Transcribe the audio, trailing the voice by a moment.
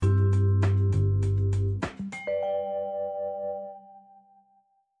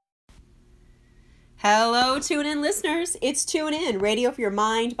Hello, Tune In listeners. It's Tune In, radio for your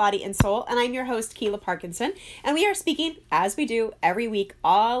mind, body, and soul. And I'm your host, Keela Parkinson. And we are speaking, as we do every week,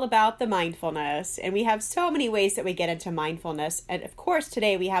 all about the mindfulness. And we have so many ways that we get into mindfulness. And of course,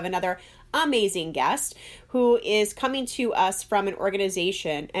 today we have another amazing guest who is coming to us from an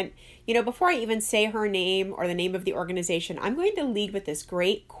organization. And, you know, before I even say her name or the name of the organization, I'm going to lead with this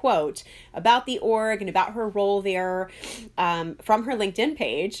great quote about the org and about her role there from her LinkedIn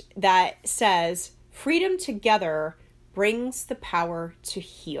page that says, "Freedom together brings the power to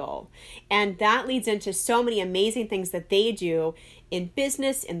heal." And that leads into so many amazing things that they do in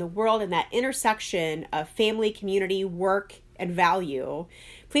business, in the world, in that intersection of family, community, work, and value.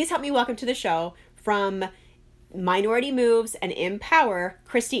 Please help me welcome to the show from Minority Moves and Empower,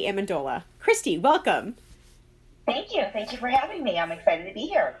 Kristi Amendola. Kristi, welcome. Thank you. Thank you for having me. I'm excited to be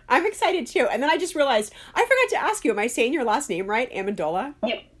here. I'm excited too. And then I just realized, I forgot to ask you, am I saying your last name right? Amendola?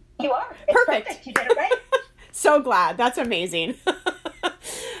 You are. It's perfect. You did it right. So glad. That's amazing.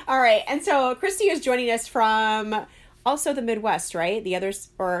 All right. And so Kristi is joining us from also the Midwest, right? The others,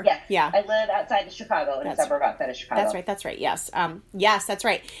 or yes. Yeah. I live outside of Chicago, in a suburb outside of Chicago. That's right. Yes. Yes, that's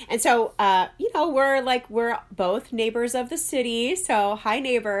right. And so, we're both neighbors of the city. So hi,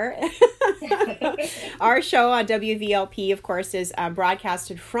 neighbor. Our show on WVLP, of course, is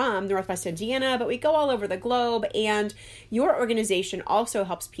broadcasted from Northwest Indiana, but we go all over the globe. And your organization also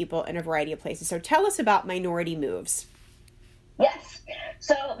helps people in a variety of places. So tell us about Minority Moves. Yes.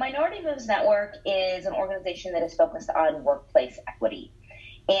 So Minority Moves Network is an organization that is focused on workplace equity.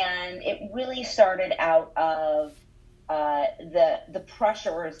 And it really started out of the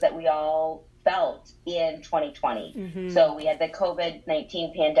pressures that we all felt in 2020. Mm-hmm. So we had the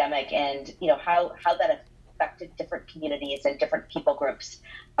COVID-19 pandemic and, you know, how that affected different communities and different people groups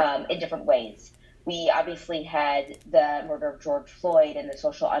in different ways. We obviously had the murder of George Floyd and the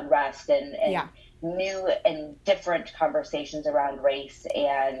social unrest and new and different conversations around race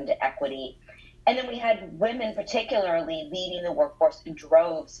and equity. And then we had women particularly leaving the workforce in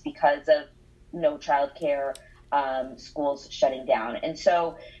droves because of no childcare, schools shutting down. And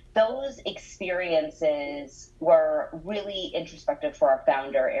so those experiences were really introspective for our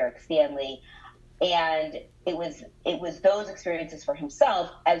founder, Eric Stanley. And it was those experiences for himself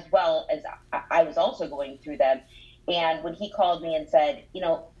as well as I was also going through them. And when he called me and said, you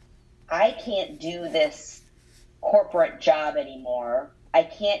know, I can't do this corporate job anymore. I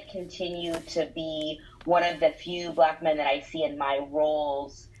can't continue to be one of the few Black men that I see in my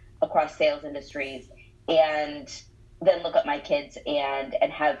roles across sales industries and then look at my kids and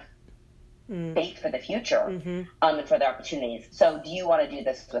have faith for the future and for the opportunities. So do you want to do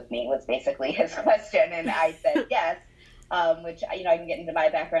this with me was basically his question. And I said yes, which, you know, I can get into my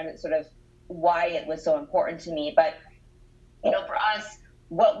background and sort of why it was so important to me. But, you know, for us,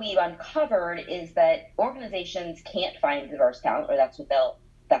 what we've uncovered is that organizations can't find diverse talent, or that's what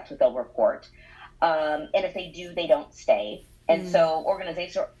they'll report. And if they do, they don't stay. And so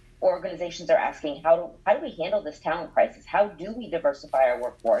organizations are asking, how do we handle this talent crisis? How do we diversify our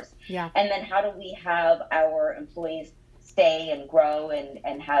workforce? Yeah. And then how do we have our employees stay and grow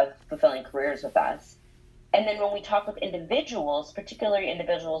and have fulfilling careers with us? And then when we talk with individuals, particularly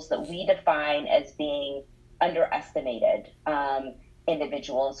individuals that we define as being underestimated,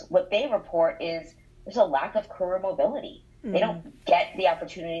 individuals, what they report is there's a lack of career mobility. They don't get the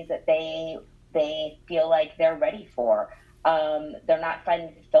opportunities that they feel like they're ready for. They're not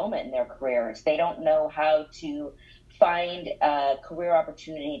finding fulfillment in their careers. They don't know how to find a career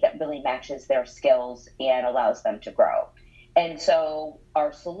opportunity that really matches their skills and allows them to grow. And so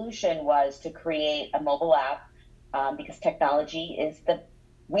our solution was to create a mobile app because technology is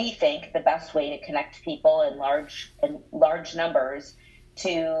we think the best way to connect people in large numbers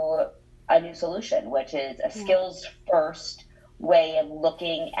to a new solution, which is a skills first way of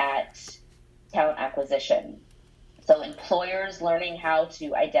looking at talent acquisition. So employers learning how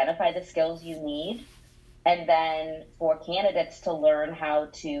to identify the skills you need, and then for candidates to learn how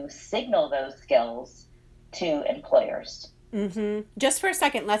to signal those skills to employers. Mm-hmm. Just for a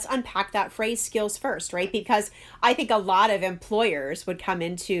second, let's unpack that phrase, skills first, right? Because I think a lot of employers would come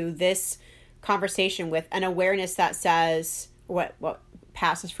into this conversation with an awareness that says, what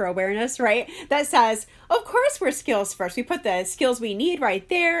passes for awareness, right? That says, of course we're skills first. We put the skills we need right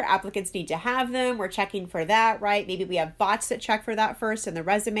there. Applicants need to have them. We're checking for that, right? Maybe we have bots that check for that first in the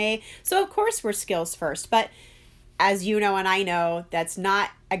resume. So of course we're skills first. But as you know and I know, that's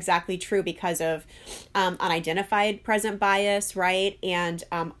not exactly true because of unidentified present bias, right? And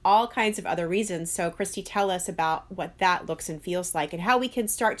all kinds of other reasons. So Kristi, tell us about what that looks and feels like and how we can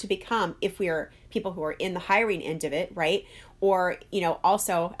start to become, if we are people who are in the hiring end of it, right? Or,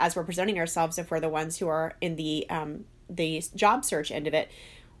 also as we're presenting ourselves, if we're the ones who are in the job search end of it,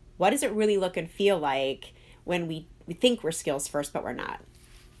 what does it really look and feel like when we think we're skills first, but we're not?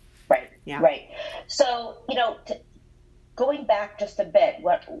 Right. Yeah. Right. So, going back just a bit,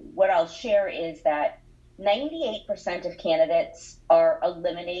 what I'll share is that 98% of candidates are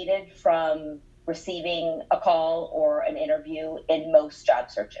eliminated from receiving a call or an interview in most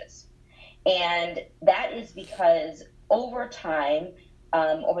job searches. And that is because over time,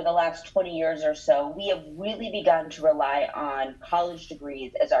 over the last 20 years or so, we have really begun to rely on college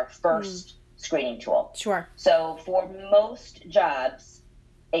degrees as our first screening tool. Sure. So for most jobs,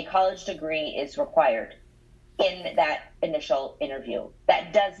 a college degree is required in that initial interview.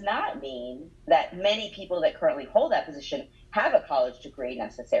 That does not mean that many people that currently hold that position have a college degree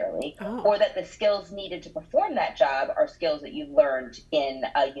necessarily, or that the skills needed to perform that job are skills that you've learned in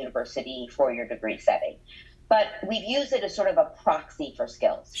a university four-year degree setting. But we've used it as sort of a proxy for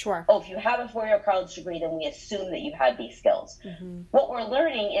skills. Sure. Oh, if you have a four-year college degree, then we assume that you had these skills. Mm-hmm. What we're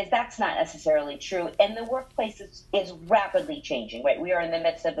learning is that's not necessarily true, and the workplace is rapidly changing, right? We are in the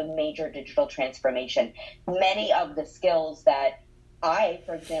midst of a major digital transformation. Many of the skills that I,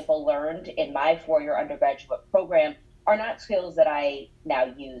 for example, learned in my four-year undergraduate program are not skills that I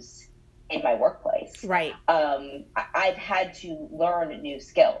now use in my workplace. Right. I've had to learn new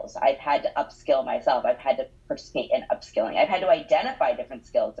skills. I've had to upskill myself. I've had to participate in upskilling. I've had to identify different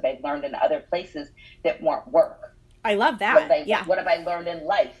skills that I've learned in other places that weren't work. I love that. What have I learned in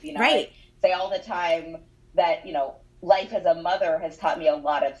life? Right. I say all the time that, life as a mother has taught me a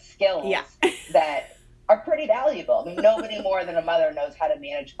lot of skills that are pretty valuable. I mean, nobody more than a mother knows how to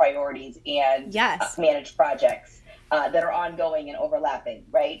manage priorities and manage projects that are ongoing and overlapping,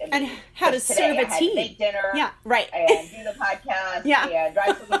 right? I mean, and how to serve a team. Make dinner, right, and do the podcast, and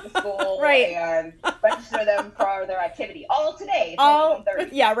drive someone to school, right, and register them for their activity. All today. It's only 1:30.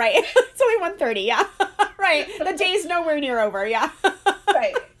 Yeah, right. It's only 1:30. Yeah, right. The day's nowhere near over. Yeah.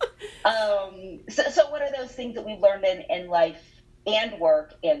 Right. So what are those things that we've learned in life and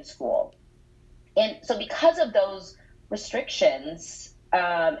work and school? And so because of those restrictions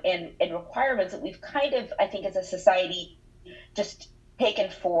and requirements that we've kind of, I think, as a society, just taken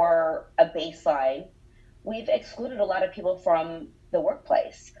for a baseline, we've excluded a lot of people from the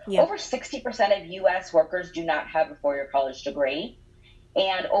workplace. Yeah. Over 60% of U.S. workers do not have a four-year college degree,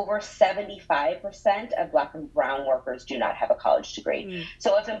 and over 75% of Black and brown workers do not have a college degree.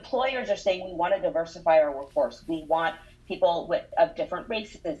 So if employers are saying we want to diversify our workforce, we want people of different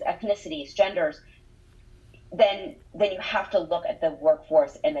races, ethnicities, genders, then you have to look at the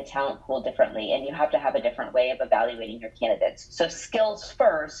workforce and the talent pool differently, and you have to have a different way of evaluating your candidates. So skills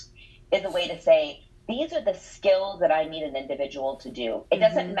first is a way to say, these are the skills that I need an individual to do. It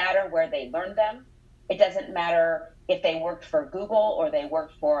doesn't matter where they learned them. It doesn't matter if they worked for Google or they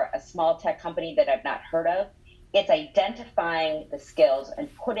worked for a small tech company that I've not heard of. It's identifying the skills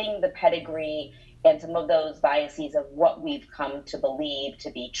and putting the pedigree and some of those biases of what we've come to believe to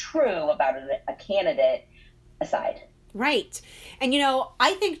be true about a candidate aside. Right. And,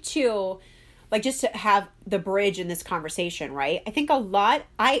 I think too, like just to have the bridge in this conversation, right? I think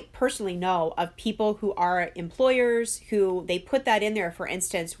I personally know of people who are employers who they put that in there. For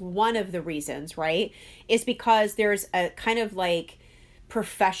instance, one of the reasons, right, is because there's a kind of like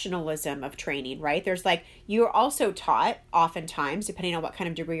professionalism of training, right? There's like, you're also taught oftentimes, depending on what kind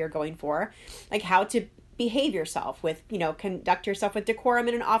of degree you're going for, like how to behave yourself with, conduct yourself with decorum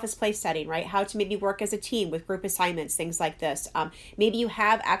in an office place setting, right? How to maybe work as a team with group assignments, things like this. Maybe you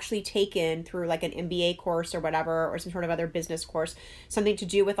have actually taken through like an MBA course or whatever, or some sort of other business course, something to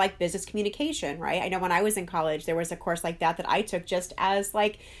do with like business communication, right? I know when I was in college, there was a course like that I took just as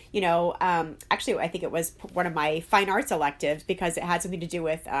like, actually, I think it was one of my fine arts electives because it had something to do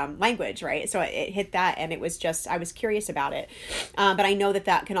with language, right? So it hit that, and it was just, I was curious about it. But I know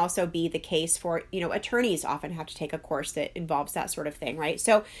that can also be the case for, attorneys often have to take a course that involves that sort of thing, right?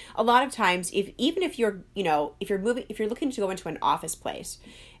 So a lot of times, even if you're, if you're looking to go into an office place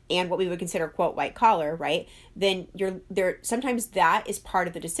and what we would consider, quote, white collar, right? Then sometimes that is part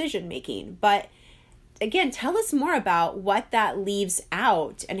of the decision making. But again, tell us more about what that leaves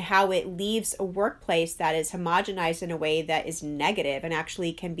out and how it leaves a workplace that is homogenized in a way that is negative and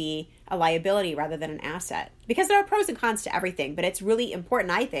actually can be a liability rather than an asset. Because there are pros and cons to everything, but it's really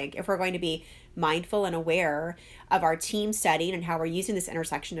important, I think, if we're going to be mindful and aware of our team setting and how we're using this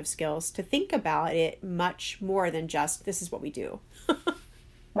intersection of skills, to think about it much more than just, this is what we do.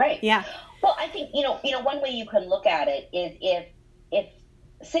 Right. Yeah. Well, I think, one way you can look at it is if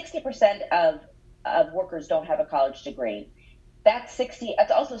 60% of workers don't have a college degree, that's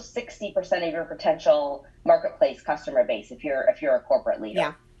also 60% of your potential marketplace customer base if you're a corporate leader.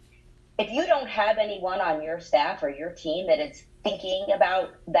 Yeah. If you don't have anyone on your staff or your team that is thinking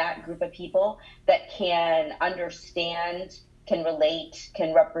about that group of people, that can understand, can relate,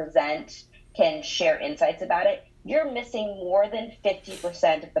 can represent, can share insights about it, you're missing more than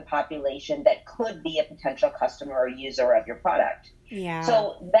 50% of the population that could be a potential customer or user of your product. Yeah.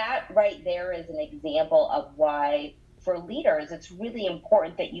 So that right there is an example of why, for leaders, it's really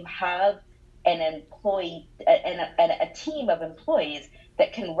important that you have an employee and a team of employees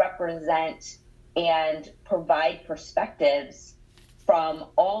that can represent and provide perspectives from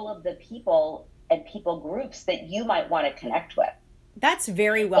all of the people and people groups that you might want to connect with. That's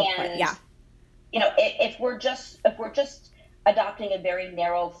very well put. Yeah. If we're just adopting a very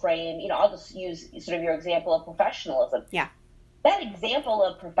narrow frame, I'll just use sort of your example of professionalism. Yeah. That example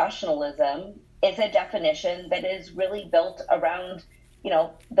of professionalism is a definition that is really built around,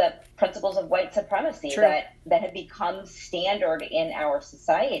 the principles of white supremacy that have become standard in our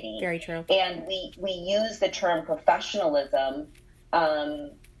society. Very true. And we use the term professionalism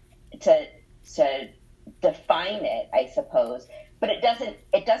to define it, I suppose. But it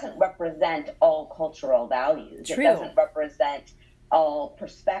doesn't represent all cultural values. True. It doesn't represent all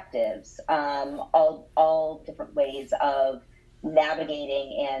perspectives, all different ways of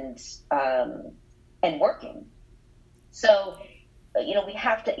navigating and working. So, we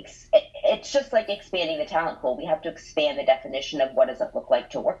have to, it's just like expanding the talent pool. We have to expand the definition of what does it look like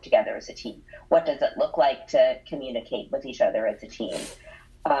to work together as a team? What does it look like to communicate with each other as a team?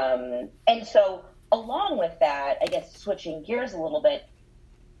 And so along with that, I guess switching gears a little bit,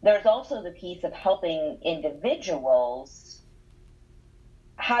 there's also the piece of helping individuals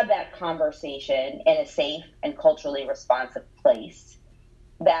have that conversation in a safe and culturally responsive place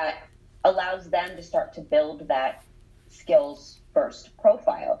that allows them to start to build that skills first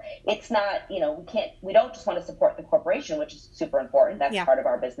profile. It's not, we don't just want to support the corporation, which is super important. That's part of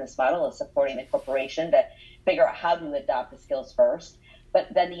our business model, is supporting the corporation to figure out how to adopt the skills first.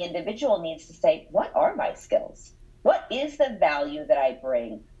 But then the individual needs to say, what are my skills? What is the value that I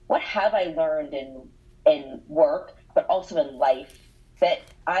bring? What have I learned in work, but also in life, that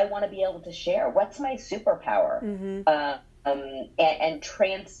I want to be able to share? What's my superpower? Mm-hmm. And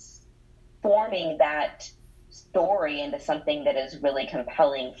transforming that story into something that is really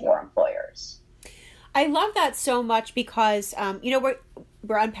compelling for employers. I love that so much because,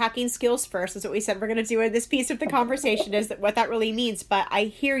 we're unpacking skills first. That's what we said we're going to do in this piece of the conversation, is that what that really means. But I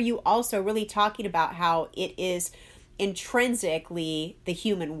hear you also really talking about how it is intrinsically the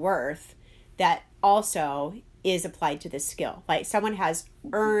human worth that also is applied to this skill. Like someone has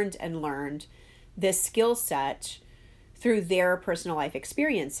earned and learned this skill set through their personal life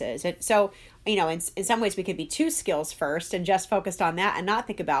experiences. And so, in some ways we could be two skills first and just focused on that and not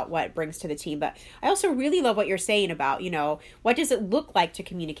think about what it brings to the team. But I also really love what you're saying about, what does it look like to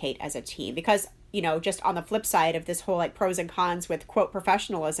communicate as a team? Because, just on the flip side of this whole like pros and cons with quote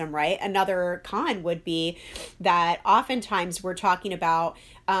professionalism, right? Another con would be that oftentimes we're talking about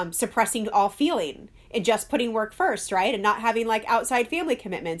suppressing all feeling and just putting work first, right? And not having like outside family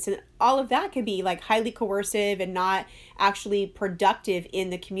commitments, and all of that can be like highly coercive and not actually productive in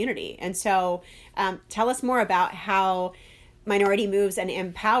the community. And so tell us more about how Minority Moves and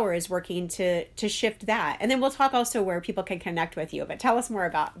Empower is working to shift that. And then we'll talk also where people can connect with you, but tell us more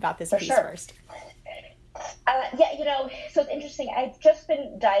about this piece first. So it's interesting. I've just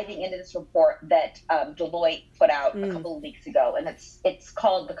been diving into this report that Deloitte put out a couple of weeks ago, and it's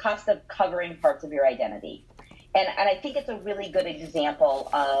called The Cost of Covering Parts of Your Identity. And I think it's a really good example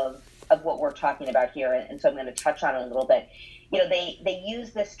of what we're talking about here, and so I'm going to touch on it a little bit. They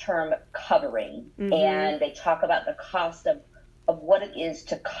use this term covering, and they talk about the cost of what it is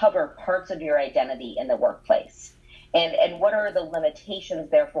to cover parts of your identity in the workplace, and what are the limitations,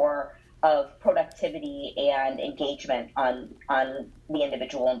 therefore, of productivity and engagement on the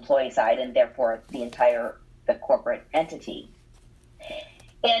individual employee side, and therefore the corporate entity.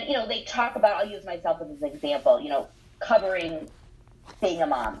 And they talk about, I'll use myself as an example, covering being a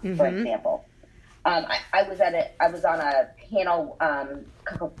mom, for example. I was on a panel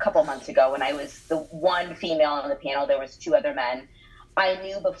couple months ago, and I was the one female on the panel. There was two other men. I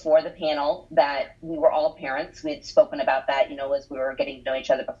knew before the panel that we were all parents. We had spoken about that, as we were getting to know each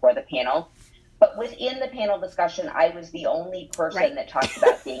other before the panel. But within the panel discussion, I was the only person that talked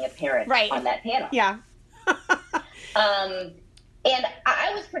about being a parent on that panel. Yeah. And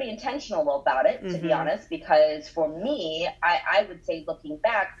I was pretty intentional about it, to be honest, because for me, I would say looking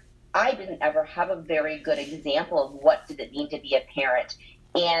back, I didn't ever have a very good example of what did it mean to be a parent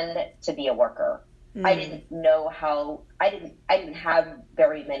and to be a worker. I didn't know how, I didn't have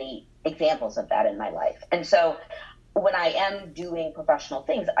very many examples of that in my life. And so when I am doing professional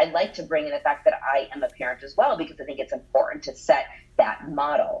things, I like to bring in the fact that I am a parent as well, because I think it's important to set that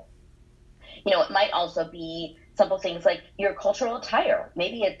model. It might also be simple things like your cultural attire.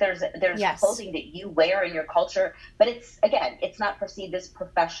 Maybe there's clothing that you wear in your culture, but it's not perceived as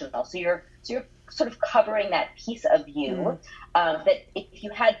professional. So you're sort of covering that piece of you that if you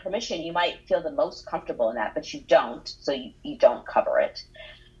had permission, you might feel the most comfortable in that, but you don't. So you don't cover it.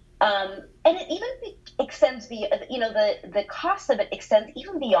 And it even extends the cost of it extends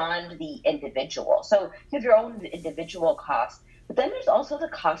even beyond the individual. So you have your own individual cost, but then there's also the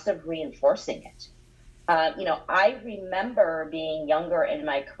cost of reinforcing it. I remember being younger in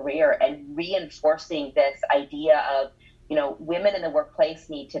my career and reinforcing this idea of, women in the workplace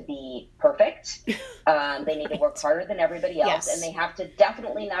need to be perfect. They need to work harder than everybody else. And they have to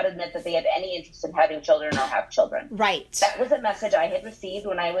definitely not admit that they have any interest in having children or have children. Right. That was a message I had received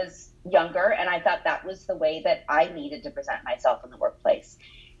when I was younger. And I thought that was the way that I needed to present myself in the workplace.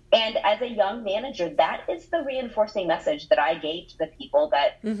 And as a young manager, that is the reinforcing message that I gave to the people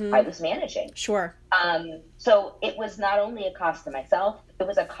that I was managing. Sure. So it was not only a cost to myself, it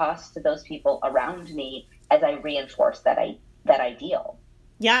was a cost to those people around me as I reinforced that ideal.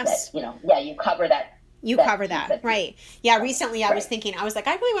 Yes. That, you cover that. You cover that, right. Yeah, recently I was thinking, I was like,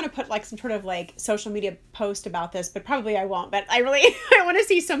 I really want to put like some sort of like social media post about this, but probably I won't. But I want to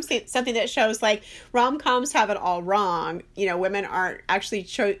see something that shows like rom-coms have it all wrong. Women aren't actually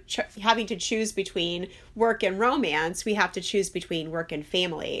having to choose between work and romance. We have to choose between work and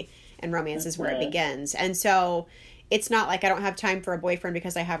family, and romance is where it begins. And so it's not like I don't have time for a boyfriend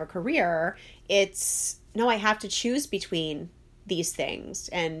because I have a career. It's, no, I have to choose between these things,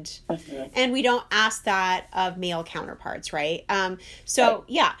 and we don't ask that of male counterparts, right?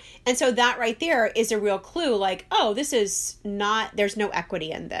 Yeah, and so that right there is a real clue, like, oh, this is not, there's no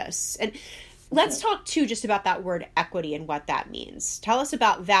equity in this. And let's talk too just about that word equity and what that means. Tell us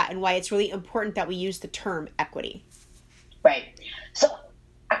about that and why it's really important that we use the term equity. Right. So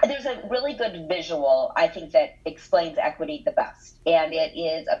there's a really good visual, I think, that explains equity the best, and it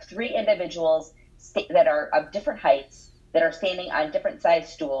is of three individuals that are of different heights that are standing on different sized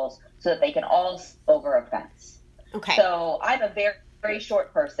stools so that they can all sit over a fence. Okay. So I'm a very, very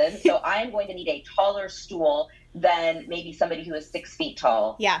short person, so I'm going to need a taller stool than maybe somebody who is 6 feet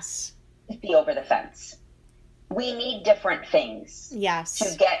tall. Yes. To see over the fence. We need different things. Yes.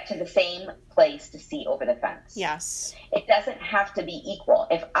 To get to the same place to see over the fence. Yes. It doesn't have to be equal.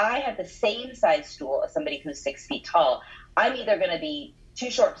 If I have the same size stool as somebody who's 6 feet tall, I'm either going to be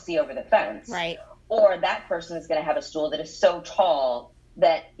too short to see over the fence. Right. Or that person is going to have a stool that is so tall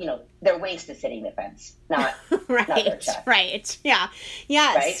that, their waist is hitting the fence, not right, not their chest. Right. Yeah.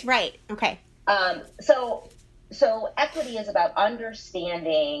 Yes. Right. Okay. So equity is about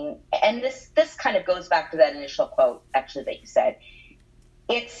understanding, and this kind of goes back to that initial quote, actually, that you said.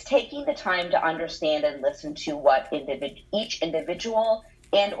 It's taking the time to understand and listen to what each individual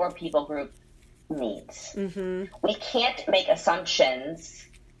and or people group needs. We can't make assumptions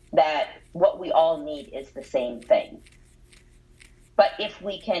that what we all need is the same thing. But if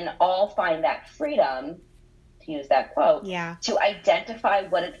we can all find that freedom, to use that quote, to identify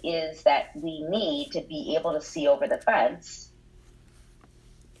what it is that we need to be able to see over the fence,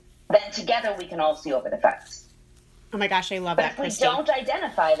 then together we can all see over the fence. Oh my gosh, I love that, But if Kristi. we don't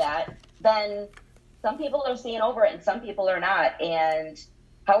identify that, then some people are seeing over it and some people are not. And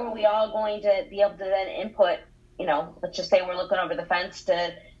how are we all going to be able to then input, let's just say we're looking over the fence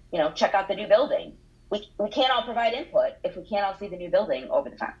to check out the new building. We can't all provide input if we can't all see the new building over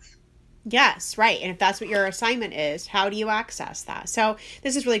the fence. Yes, right. And if that's what your assignment is, how do you access that? So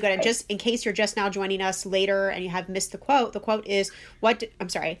this is really good. And just in case you're just now joining us later and you have missed the quote is, I'm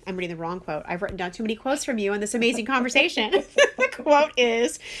sorry, I'm reading the wrong quote. I've written down too many quotes from you in this amazing conversation. The quote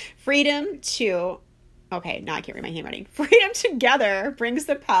is, freedom to Okay, now I can't read my handwriting. Freedom together brings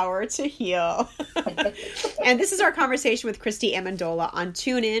the power to heal. And this is our conversation with Kristi Amendola on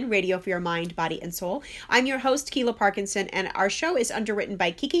Tune In, Radio for Your Mind, Body, and Soul. I'm your host, Keela Parkinson, and our show is underwritten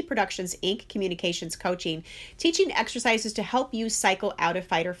by Kiki Productions, Inc., Communications Coaching, teaching exercises to help you cycle out of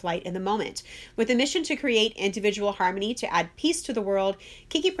fight or flight in the moment. With a mission to create individual harmony to add peace to the world,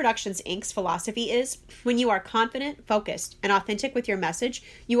 Kiki Productions, Inc.'s philosophy is, when you are confident, focused, and authentic with your message,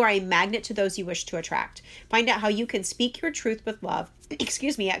 you are a magnet to those you wish to attract. Find out how you can speak your truth with love, at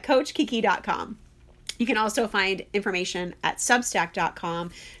CoachKiki.com. You can also find information at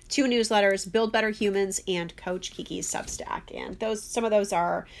Substack.com, 2 newsletters, Build Better Humans, and Coach Kiki's Substack. And some of those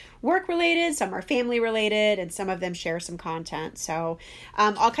are work related, some are family related, and some of them share some content. So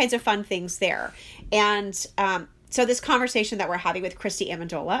all kinds of fun things there. And so this conversation that we're having with Kristi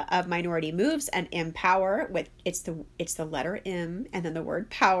Amendola of Minority Moves and Empower, with it's the letter M and then the word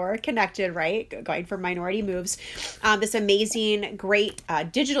power connected, right? Going from Minority Moves, this amazing, great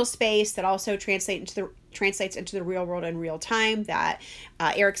digital space that also translates into the real world in real time that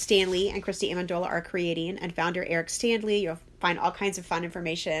Eric Stanley and Kristi Amendola are creating. And founder Eric Stanley, you'll find all kinds of fun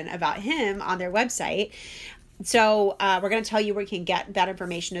information about him on their website. So we're going to tell you where you can get that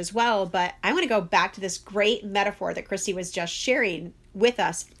information as well. But I want to go back to this great metaphor that Kristi was just sharing with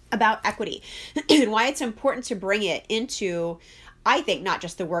us about equity and why it's important to bring it into, I think, not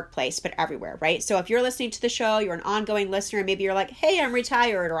just the workplace, but everywhere, right? So if you're listening to the show, you're an ongoing listener, maybe you're like, hey, I'm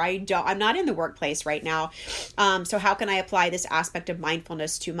retired, or I'm not in the workplace right now. So how can I apply this aspect of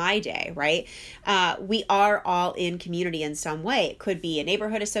mindfulness to my day, right? We are all in community in some way. It could be a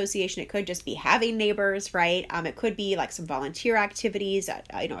neighborhood association. It could just be having neighbors, right? It could be like some volunteer activities,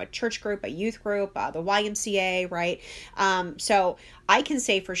 a church group, a youth group, the YMCA, right? So I can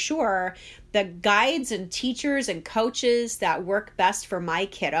say for sure, the guides and teachers and coaches that work best for my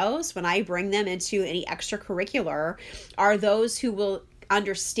kiddos when I bring them into any extracurricular are those who will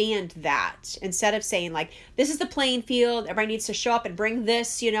understand that, instead of saying like, this is the playing field, everybody needs to show up and bring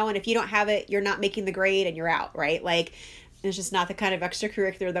this, and if you don't have it, you're not making the grade and you're out, right? Like, it's just not the kind of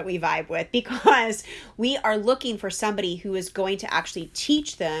extracurricular that we vibe with, because we are looking for somebody who is going to actually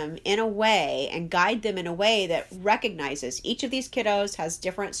teach them in a way and guide them in a way that recognizes each of these kiddos has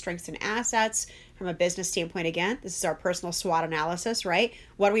different strengths and assets. From a business standpoint, again, this is our personal SWOT analysis, right?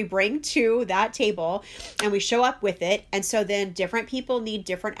 What do we bring to that table? And we show up with it. And so then different people need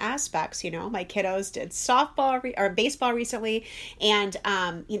different aspects. My kiddos did softball or baseball recently, and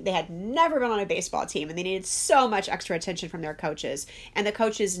they had never been on a baseball team, and they needed so much extra attention from their coaches. And the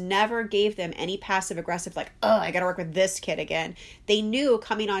coaches never gave them any passive aggressive, like, oh, I got to work with this kid again. They knew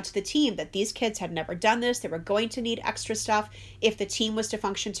coming onto the team that these kids had never done this. They were going to need extra stuff. If the team was to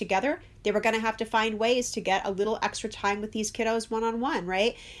function together, they were going to have to find ways to get a little extra time with these kiddos one-on-one,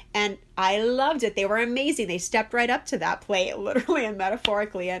 right? And I loved it. They were amazing. They stepped right up to that plate, literally and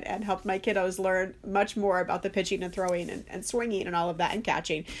metaphorically, and helped my kiddos learn much more about the pitching and throwing and swinging and all of that and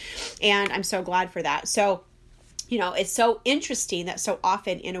catching. And I'm so glad for that. So, it's so interesting that so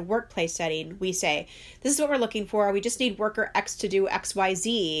often in a workplace setting, we say, this is what we're looking for. We just need worker X to do X, Y,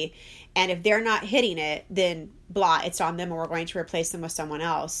 Z. And if they're not hitting it, then blah, it's on them, and we're going to replace them with someone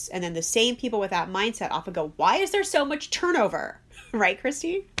else. And then the same people with that mindset often go, why is there so much turnover? Right,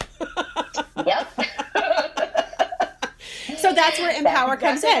 Kristi? Yep. So that's where Empower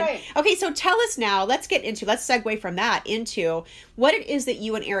comes in. Right. Okay, so tell us now, let's segue from that into what it is that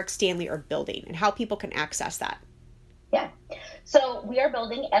you and Eric Stanley are building and how people can access that. Yeah. So we are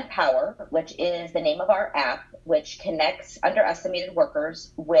building Empower, which is the name of our app, which connects underestimated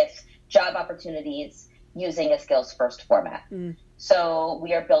workers with job opportunities using a skills first format. So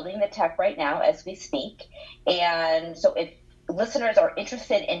we are building the tech right now as we speak. And so if listeners are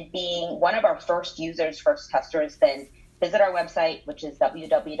interested in being one of our first users, first testers, then visit our website, which is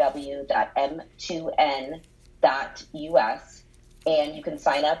www.m2n.us. And you can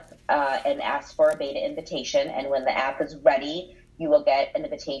sign up and ask for a beta invitation. And when the app is ready, you will get an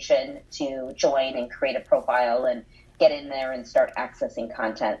invitation to join and create a profile and get in there and start accessing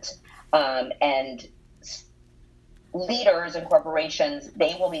content. And leaders and corporations,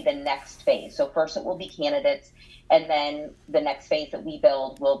 they will be the next phase. So first it will be candidates, and then the next phase that we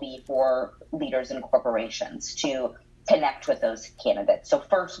build will be for leaders and corporations to connect with those candidates. So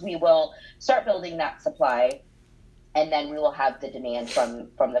first we will start building that supply, and then we will have the demand from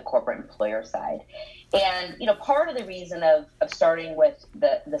the corporate employer side. And, part of the reason of starting with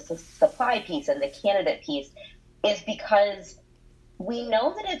the supply piece and the candidate piece is because we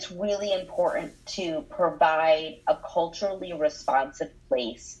know that it's really important to provide a culturally responsive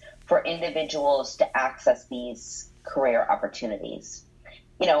place for individuals to access these career opportunities.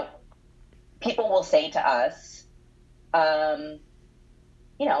 people will say to us,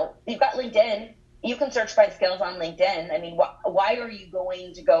 you've got LinkedIn. You can search by skills on LinkedIn. I mean, why are you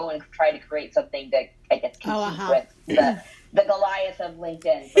going to go and try to create something that, I guess, competes with the Goliath of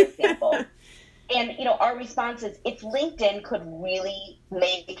LinkedIn, for example? And, our response is, if LinkedIn could really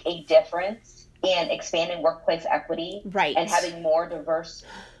make a difference in expanding workplace equity and having more diverse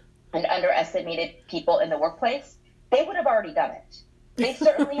and underestimated people in the workplace, they would have already done it. They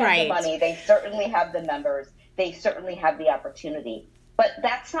certainly have the money. They certainly have the members. They certainly have the opportunity. But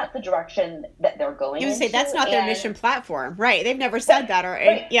that's not the direction that they're going. You would say that's not their mission platform, right? They've never said that, or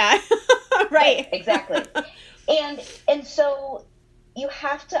yeah, right, exactly. And so you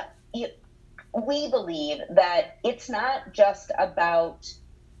have to. We believe that it's not just about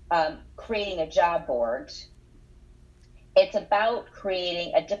creating a job board. It's about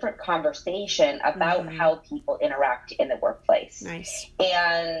creating a different conversation about how people interact in the workplace. Nice.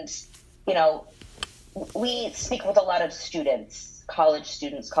 And we speak with a lot of students. College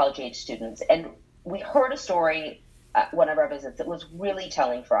age students. And we heard a story at one of our visits that was really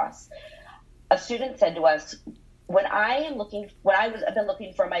telling for us. A student said to us, I've been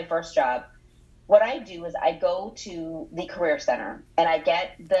looking for my first job, what I do is I go to the Career Center and I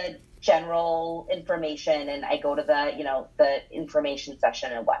get the general information and I go to the information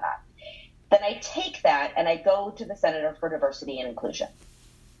session and whatnot. Then I take that and I go to the Center for Diversity and Inclusion.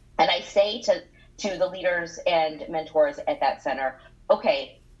 And I say to the leaders and mentors at that center,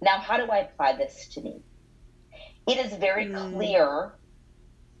 okay, now how do I apply this to me? It is very clear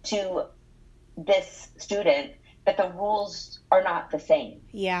to this student that the rules are not the same.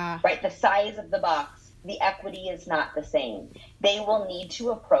 Yeah. Right? The size of the box, the equity is not the same. They will need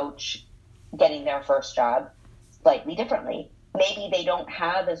to approach getting their first job slightly differently. Maybe they don't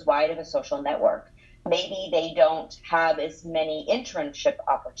have as wide of a social network. Maybe they don't have as many internship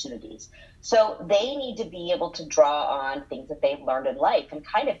opportunities. So they need to be able to draw on things that they've learned in life. And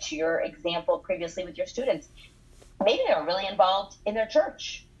kind of to your example previously with your students, maybe they're really involved in their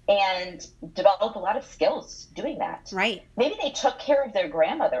church and developed a lot of skills doing that. Right. Maybe they took care of their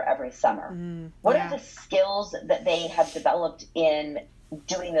grandmother every summer. What are the skills that they have developed in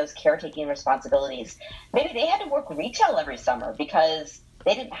doing those caretaking responsibilities? Maybe they had to work retail every summer because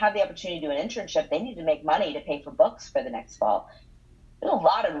they didn't have the opportunity to do an internship. They needed to make money to pay for books for the next fall. There's a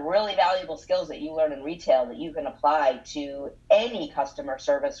lot of really valuable skills that you learn in retail that you can apply to any customer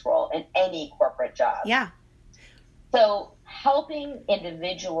service role in any corporate job. Yeah. So helping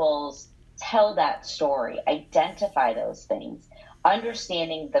individuals tell that story, identify those things,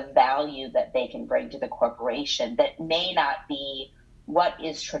 understanding the value that they can bring to the corporation that may not be what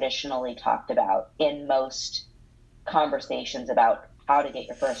is traditionally talked about in most conversations about how to get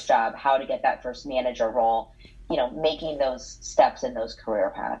your first job, how to get that first manager role, making those steps in those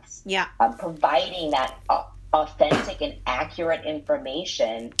career paths. Yeah. Providing that authentic and accurate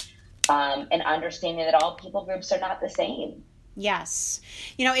information and understanding that all people groups are not the same. Yes.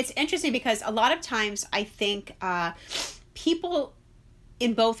 It's interesting because a lot of times I think people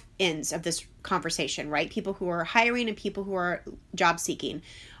in both ends of this conversation, right? People who are hiring and people who are job seeking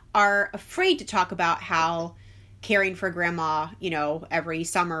are afraid to talk about how caring for grandma, every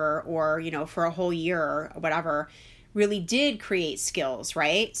summer or, for a whole year or whatever really did create skills,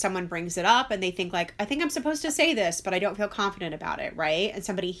 right? Someone brings it up and they think like, I think I'm supposed to say this, but I don't feel confident about it, right? And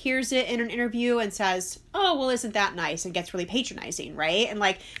somebody hears it in an interview and says, oh, well, isn't that nice? And gets really patronizing, right? And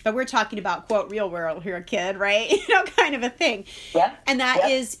but we're talking about, quote, real world here, kid, right? Kind of a thing. Yeah. And that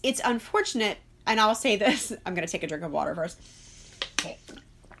is, it's unfortunate. And I'll say this, I'm going to take a drink of water first.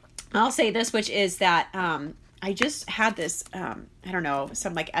 I'll say this, which is that, I just had this, I don't know,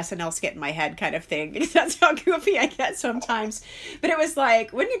 some SNL skit in my head kind of thing, because that's how goofy I get sometimes. But it was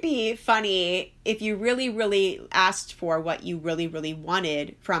wouldn't it be funny if you really, really asked for what you really, really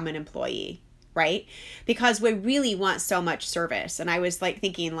wanted from an employee, right? Because we really want so much service. And I was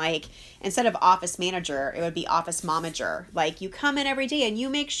thinking instead of office manager, it would be office momager. You come in every day and you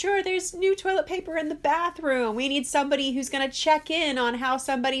make sure there's new toilet paper in the bathroom. We need somebody who's going to check in on how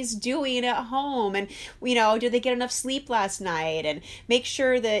somebody's doing at home. And, did they get enough sleep last night? And make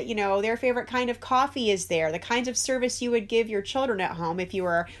sure that, their favorite kind of coffee is there. The kinds of service you would give your children at home if you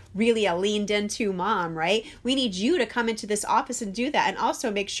were really a leaned into mom, right? We need you to come into this office and do that. And also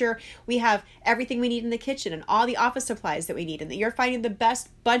make sure we have everything we need in the kitchen and all the office supplies that we need, and that you're finding the best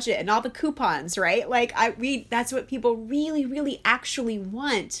budget and all the coupons, right? Like that's what people really, really actually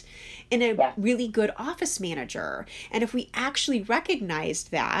want in a really good office manager. And if we actually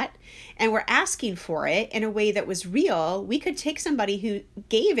recognized that and were asking for it in a way that was real, we could take somebody who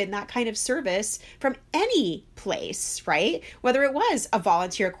gave in that kind of service from any place, right? Whether it was a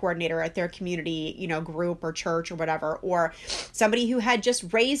volunteer coordinator at their community, group or church or whatever, or somebody who had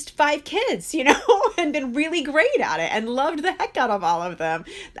just raised 5 kids, and been really great at it and loved the heck out of all of them.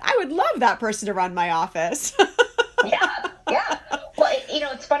 I would love that person to run my office. Yeah. Well,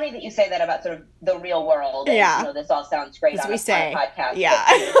 it's funny that you say that about sort of the real world. And, this all sounds great on a podcast. Yeah.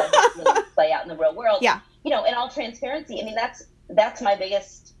 But it doesn't really play out in the real world. Yeah. In all transparency, I mean, that's my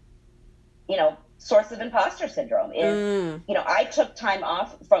biggest, source of imposter syndrome is, I took time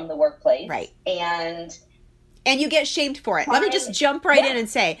off from the workplace. Right. And you get shamed for it. Let me just jump right in and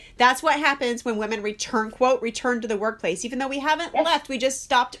say, that's what happens when women return to the workplace. Even though we haven't left, we just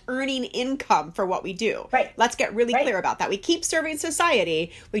stopped earning income for what we do. Right. Let's get really clear about that. We keep serving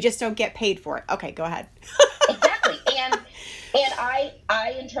society. We just don't get paid for it. Okay, go ahead. Exactly. And I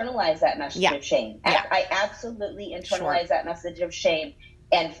internalize that message of shame. Yeah. I absolutely internalize that message of shame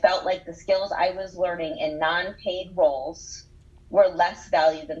and felt like the skills I was learning in non-paid roles were less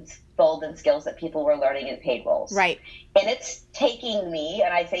valuable than skills that people were learning in paid roles. Right. And it's taking me,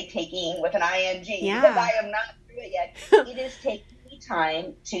 and I say taking with an ING because I am not through it yet. It is taking me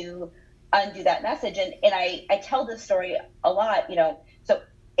time to undo that message. And I tell this story a lot, so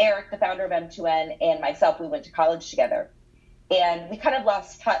Eric, the founder of M2N, and myself, we went to college together. And we kind of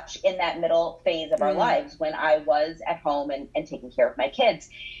lost touch in that middle phase of our lives when I was at home and taking care of my kids.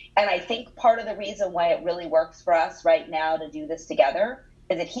 And I think part of the reason why it really works for us right now to do this together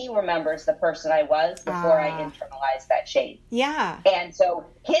is that he remembers the person I was before I internalized that shame. Yeah. And so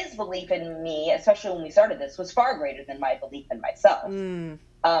his belief in me, especially when we started this, was far greater than my belief in myself.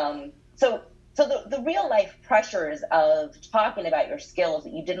 So the real life pressures of talking about your skills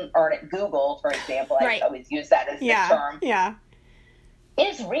that you didn't earn at Google, for example, I always use that as the term,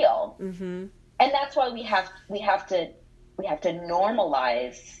 is real. Mm-hmm. And that's why we have to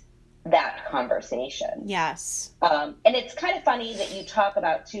normalize that conversation. Yes. And it's kind of funny that you talk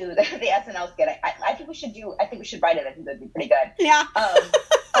about too the SNL skit. I think we should write it. I think that'd be pretty good. Yeah.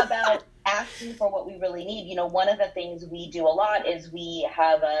 About asking for what we really need. One of the things we do a lot is we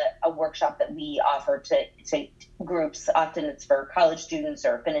have a workshop that we offer to groups. Often it's for college students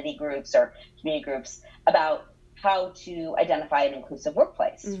or affinity groups or community groups about how to identify an inclusive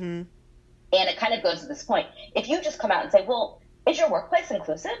workplace. Mm-hmm. And it kind of goes to this point. If you just come out and say, well, is your workplace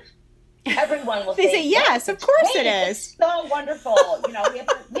inclusive? Everyone will say yes, of course it is. It's so wonderful. We have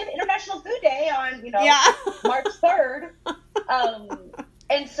International Food Day on, March 3rd.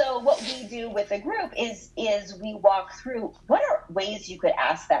 And so what we do with the group is we walk through what are ways you could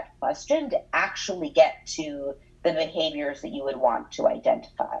ask that question to actually get to the behaviors that you would want to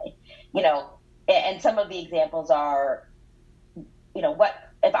identify. And some of the examples are, what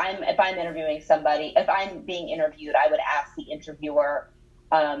if I'm interviewing somebody, if I'm being interviewed, I would ask the interviewer,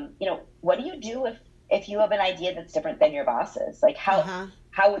 what do you do if you have an idea that's different than your boss's? Like how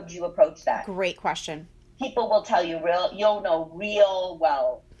would you approach that? Great question. People will tell you you'll know real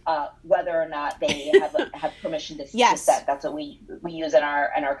well whether or not they have permission to dissent. That's what we use in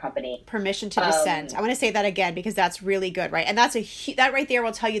our company. Permission to dissent. I want to say that again because that's really good, right? And that's that right there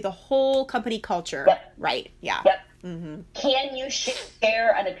will tell you the whole company culture. Yep. Right. Yeah. Yep. Mm-hmm. Can you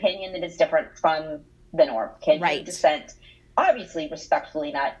share an opinion that is different from the norm? Can you dissent? Obviously,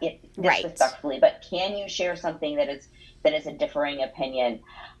 respectfully, not disrespectfully, but can you share something that is a differing opinion?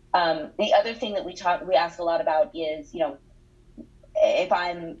 The other thing that we ask a lot about is, if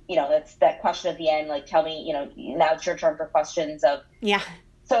I'm, that's that question at the end, like, tell me, now it's your turn for questions of,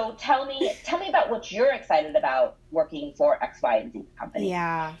 so tell me about what you're excited about working for X, Y, and Z company.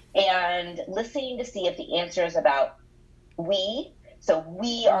 Yeah. And listening to see if the answer is about we. So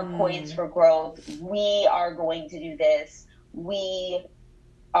we are poised for growth. We are going to do this. We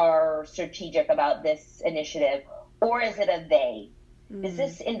are strategic about this initiative. Or is it a they? Is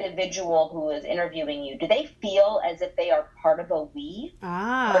this individual who is interviewing you, do they feel as if they are part of a we?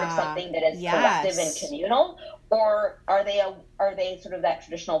 Part of something that is collective and communal? Or are they sort of that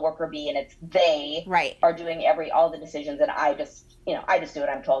traditional worker bee and it's they are doing all the decisions and I just do what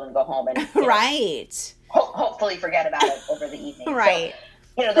I'm told and go home and hopefully forget about it over the evening. Right.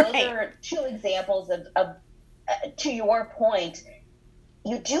 So, those are two examples of to your point,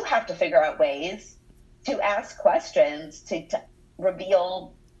 you do have to figure out ways to ask questions to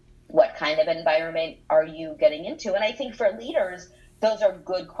reveal what kind of environment are you getting into. And I think for leaders, those are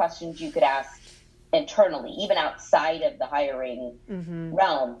good questions you could ask internally, even outside of the hiring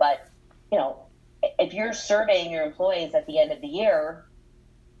realm. But, you know, if you're surveying your employees at the end of the year,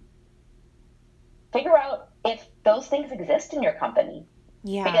 figure out if those things exist in your company.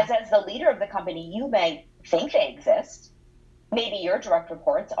 Yeah. Because as the leader of the company, you may think they exist. Maybe your direct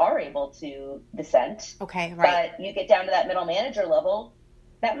reports are able to dissent. Okay, right. But you get down to that middle manager level,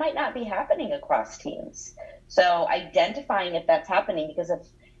 that might not be happening across teams. So identifying if that's happening, because if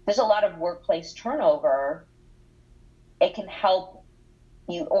there's a lot of workplace turnover, it can help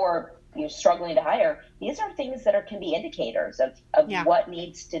you, or you're struggling to hire. These are things that can be indicators of what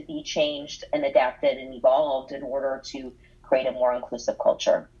needs to be changed and adapted and evolved in order to create a more inclusive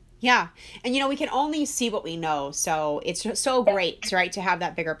culture. Yeah. And, you know, we can only see what we know. So it's so great, right, to have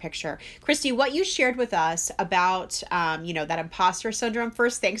that bigger picture. Kristi, what you shared with us about, you know, that imposter syndrome,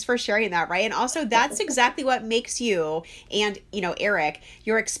 first, thanks for sharing that, right? And also that's exactly what makes you and, you know, Eric,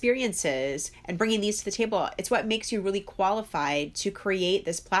 your experiences and bringing these to the table. It's what makes you really qualified to create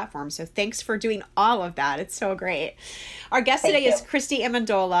this platform. So thanks for doing all of that. It's so great. Our guest today is Kristi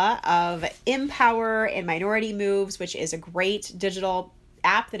Amendola of Empower and Minority Moves, which is a great digital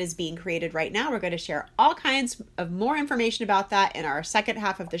app that is being created right now. We're going to share all kinds of more information about that in our second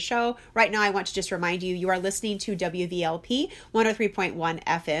half of the show. Right now, I want to just remind you, you are listening to WVLP 103.1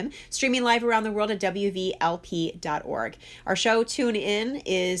 FM, streaming live around the world at WVLP.org. Our show, Tune In,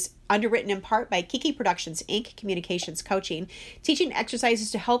 is underwritten in part by Kiki Productions, Inc., Communications Coaching, teaching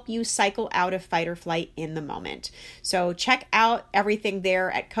exercises to help you cycle out of fight or flight in the moment. So check out everything there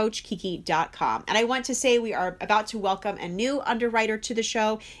at CoachKiki.com. And I want to say we are about to welcome a new underwriter to the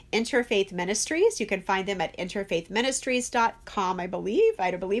show, Interfaith Ministries. You can find them at interfaithministries.com, I believe.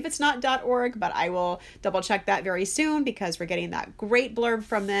 I believe it's not .org, but I will double check that very soon because we're getting that great blurb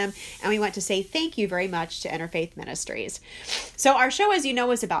from them. And we want to say thank you very much to Interfaith Ministries. So our show, as you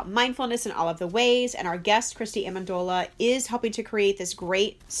know, is about mindfulness in all of the ways, and our guest, Kristi Amendola, is helping to create this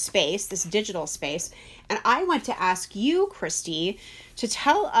great space, this digital space. And I want to ask you, Kristi, to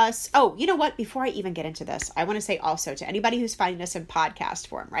tell us, oh, you know what, before I even get into this, I want to say also to anybody who's finding us in podcast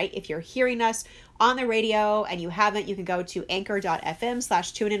form, right? If you're hearing us on the radio and you haven't, you can go to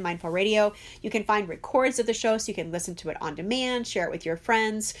anchor.fm/tuneinmindfulradio. You can find records of the show so you can listen to it on demand, share it with your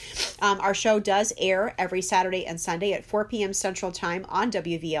friends. Our show does air every Saturday and Sunday at 4 p.m. Central Time on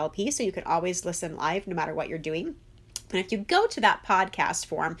WVLP, so you can always listen live no matter what you're doing. And if you go to that podcast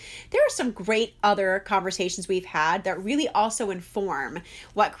form, there are some great other conversations we've had that really also inform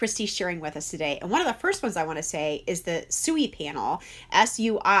what Kristi's sharing with us today. And one of the first ones I want to say is the SUI panel,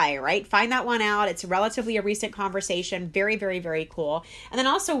 SUI, right? Find that one out. It's relatively a recent conversation. Very, very, very cool. And then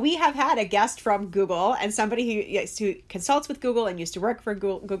also we have had a guest from Google and somebody who consults with Google and used to work for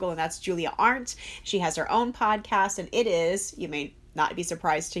Google, and that's Julia Arndt. She has her own podcast, and it is, you may not be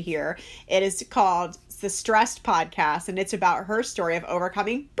surprised to hear, it is called The Stressed Podcast, and it's about her story of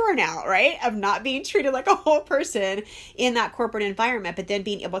overcoming burnout, right? Of not being treated like a whole person in that corporate environment, but then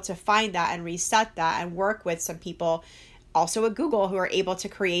being able to find that and reset that and work with some people also at Google who are able to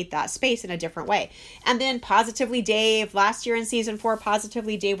create that space in a different way. And then Positively Dave, last year in season 4,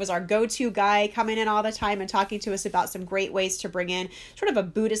 Positively Dave was our go-to guy coming in all the time and talking to us about some great ways to bring in sort of a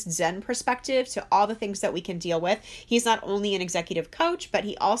Buddhist Zen perspective to all the things that we can deal with. He's not only an executive coach, but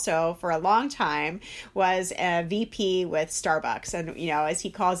he also, for a long time, was a VP with Starbucks. And, you know, as he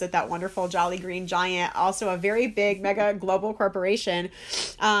calls it, that wonderful Jolly Green Giant, also a very big mega global corporation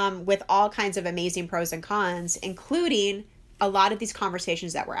with all kinds of amazing pros and cons, including a lot of these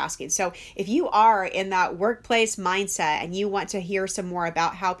conversations that we're asking. So if you are in that workplace mindset and you want to hear some more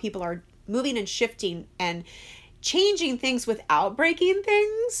about how people are moving and shifting and changing things without breaking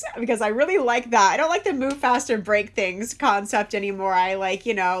things, because I really like that. I don't like the move fast and break things concept anymore. I like,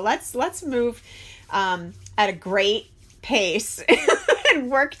 you know, let's move at a great pace and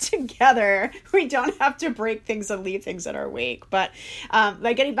work together. We don't have to break things and leave things in our wake. But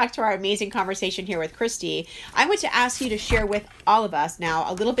like getting back to our amazing conversation here with Kristi, I want to ask you to share with all of us now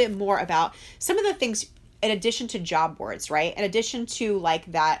a little bit more about some of the things in addition to job boards, right? In addition to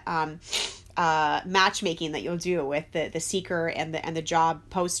like that matchmaking that you'll do with the seeker and the job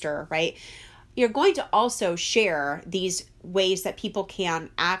poster, right? You're going to also share these ways that people can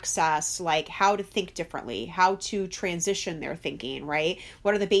access, like how to think differently, how to transition their thinking, right?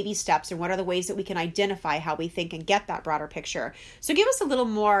 What are the baby steps and what are the ways that we can identify how we think and get that broader picture? So give us a little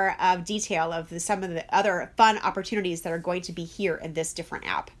more of detail of some of the other fun opportunities that are going to be here in this different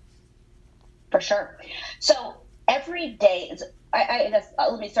app. For sure. So every day, I guess,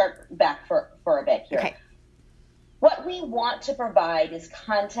 let me start back for a bit here. Okay. What we want to provide is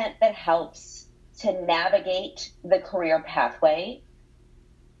content that helps to navigate the career pathway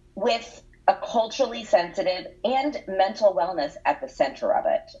with a culturally sensitive and mental wellness at the center of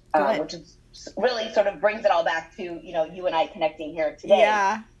it, which is really sort of brings it all back to, you and I connecting here today.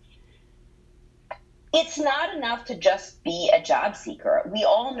 Yeah. It's not enough to just be a job seeker. We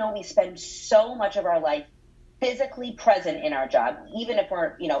all know we spend so much of our life physically present in our job, even if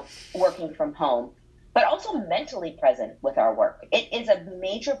we're, working from home, but also mentally present with our work. It is a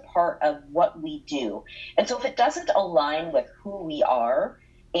major part of what we do. And so if it doesn't align with who we are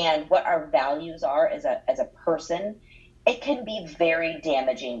and what our values are as a person, it can be very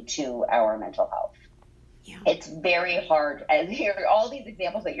damaging to our mental health. Yeah. It's very hard, as here all these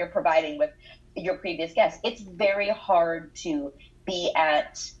examples that you're providing with your previous guests, it's very hard to be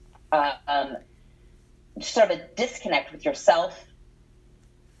at sort of a disconnect with yourself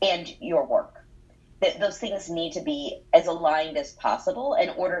and your work. Those things need to be as aligned as possible in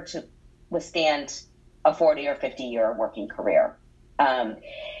order to withstand a 40 or 50-year working career.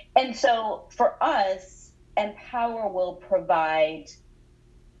 And so for us, Empower will provide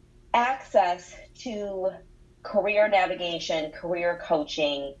access to career navigation, career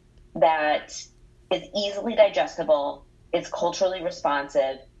coaching that is easily digestible, is culturally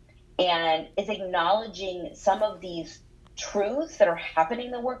responsive, and is acknowledging some of these truths that are happening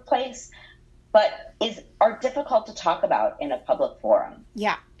in the workplace, but are difficult to talk about in a public forum.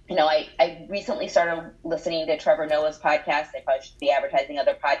 Yeah. I recently started listening to Trevor Noah's podcast. I probably should be advertising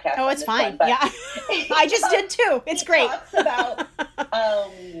other podcasts. Oh, it's fine. Yeah. I just did too. It's great. He talks about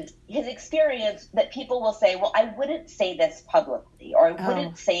his experience that people will say, well, I wouldn't say this publicly, or I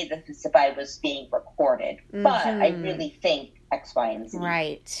wouldn't say this if I was being recorded, but I really think X, Y, and Z.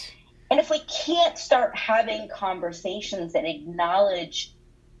 Right. And if we can't start having conversations that acknowledge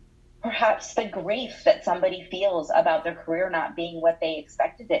perhaps the grief that somebody feels about their career not being what they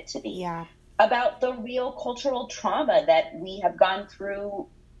expected it to be, about the real cultural trauma that we have gone through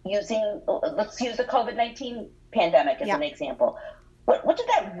let's use the COVID-19 pandemic as an example. What did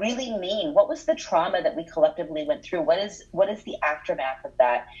that really mean? What was the trauma that we collectively went through? What is the aftermath of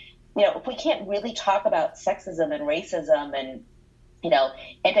that? If we can't really talk about sexism and racism and,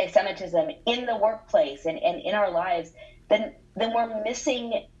 anti-Semitism in the workplace and in our lives, then we're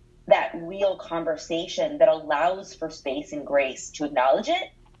missing that real conversation that allows for space and grace to acknowledge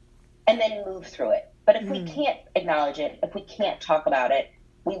it and then move through it. But if we can't acknowledge it, if we can't talk about it,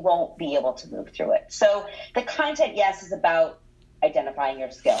 we won't be able to move through it. So the content, yes, is about identifying your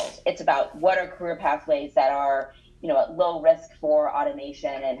skills. It's about what are career pathways that are, at low risk for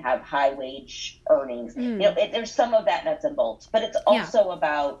automation and have high wage earnings. There's some of that nuts and bolts, but it's also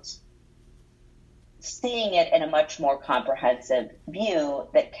about seeing it in a much more comprehensive view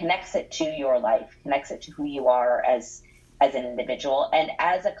that connects it to your life, connects it to who you are as an individual and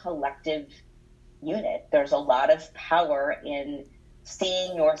as a collective unit. There's a lot of power in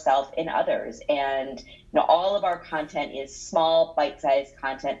seeing yourself in others. And all of our content is small, bite-sized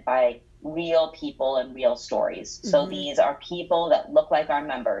content by real people and real stories. So these are people that look like our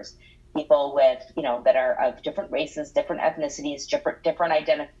members, people with, that are of different races, different ethnicities, different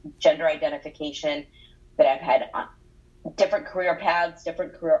gender identification, that have had different career paths,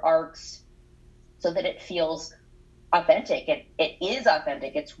 different career arcs, so that it feels authentic. It is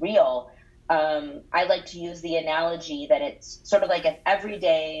authentic. It's real. I like to use the analogy that it's sort of like if every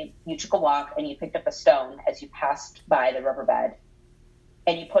day you took a walk and you picked up a stone as you passed by the riverbed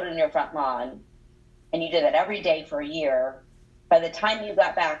and you put it in your front lawn, and you did that every day for a year, by the time you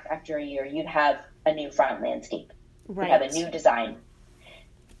got back after a year, you'd have a new front landscape. Right. You'd have a new design.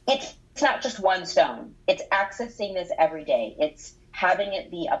 It's not just one stone. It's accessing this every day. It's having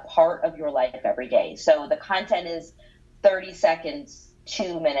it be a part of your life every day. So the content is 30 seconds,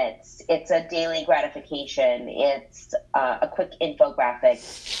 2 minutes. It's a daily gratification. It's a quick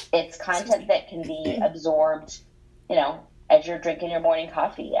infographic. It's content that can be absorbed, as you're drinking your morning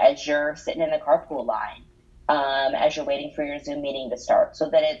coffee, as you're sitting in the carpool line, as you're waiting for your Zoom meeting to start, so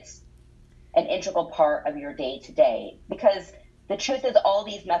that it's an integral part of your day to day. Because the truth is, all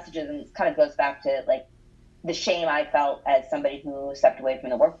these messages, and it kind of goes back to like the shame I felt as somebody who stepped away from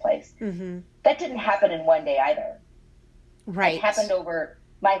the workplace. That didn't happen in one day either. Right. It happened over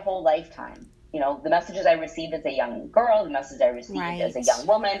my whole lifetime. The messages I received as a young girl, the message I received as a young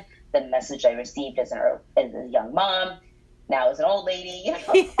woman, the message I received as a young mom, now as an old lady,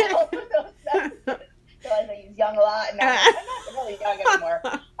 all of those messages. Realize I use young a lot, and now I'm not really young anymore.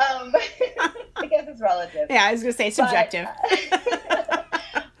 I guess it's relative. Yeah, I was going to say subjective.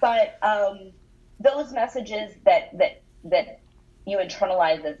 But those messages that you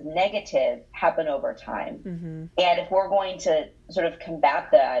internalize as negative happen over time. And if we're going to sort of combat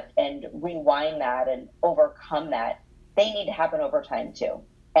that and rewind that and overcome that, they need to happen over time too.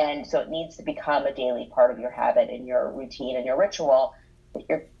 And so it needs to become a daily part of your habit and your routine and your ritual, that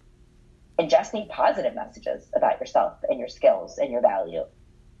you're ingesting positive messages about yourself and your skills and your value,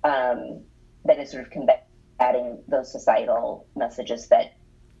 that is sort of combating those societal messages that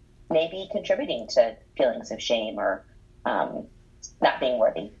may be contributing to feelings of shame or not being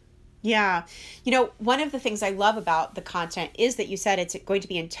worthy. Yeah. One of the things I love about the content is that you said it's going to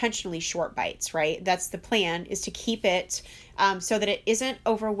be intentionally short bites, right? That's the plan, is to keep it so that it isn't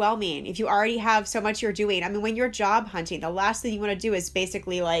overwhelming. If you already have so much you're doing, I mean, when you're job hunting, the last thing you want to do is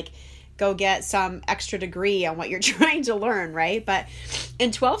basically like go get some extra degree on what you're trying to learn, right? But in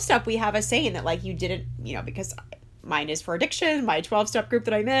 12-step, we have a saying that like you didn't, because mine is for addiction, my 12-step group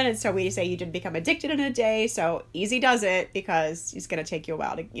that I'm in. And so we say you didn't become addicted in a day. So easy does it, because it's going to take you a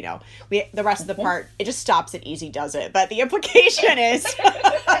while to, the rest of the part, it just stops at easy does it. But the implication is,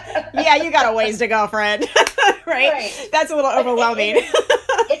 yeah, you got a ways to go, friend. right? That's a little overwhelming.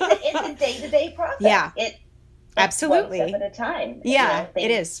 It's a day-to-day process. Yeah. Absolutely. One step at a time. Yeah,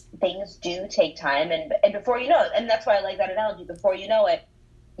 it is. Things do take time. And before you know it, and that's why I like that analogy, before you know it,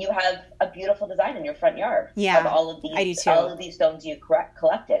 you have a beautiful design in your front yard. Yeah, of all of these, I do too. all of these stones you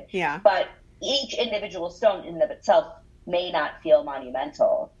collected. Yeah. But each individual stone in and of itself may not feel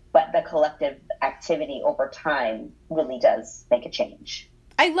monumental, but the collective activity over time really does make a change.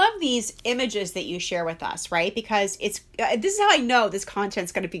 I love these images that you share with us, right? Because this is how I know this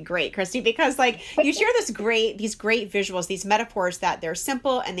content's going to be great, Kristi, because like you share these great visuals, these metaphors that they're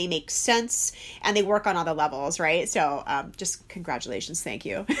simple and they make sense and they work on all the levels, right? So just congratulations. Thank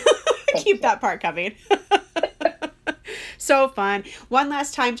you. Keep that part coming. So fun. One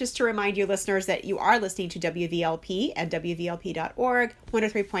last time, just to remind you listeners that you are listening to WVLP and WVLP.org,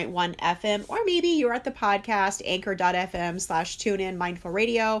 103.1 FM, or maybe you're at the podcast, anchor.fm/TuneIn Mindful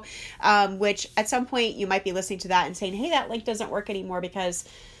Radio, which at some point you might be listening to that and saying, hey, that link doesn't work anymore because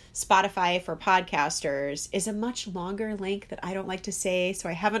Spotify for podcasters is a much longer link that I don't like to say, so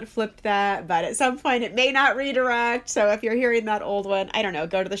I haven't flipped that, but at some point it may not redirect. So if you're hearing that old one, I don't know,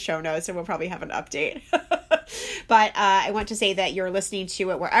 go to the show notes and we'll probably have an update. But I want to say that you're listening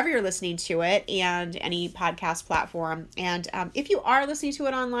to it wherever you're listening to it and any podcast platform. And if you are listening to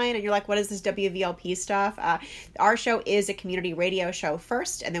it online and you're like, what is this WVLP stuff? Our show is a community radio show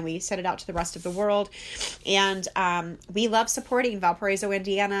first, and then we send it out to the rest of the world. And we love supporting Valparaiso,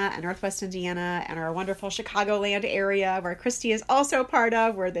 Indiana, and Northwest Indiana, and our wonderful Chicagoland area, where Kristi is also part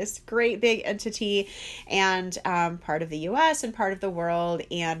of. We're this great big entity and part of the U.S. and part of the world,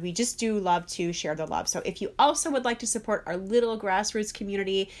 and we just do love to share the love. So if you also would like to support our little grassroots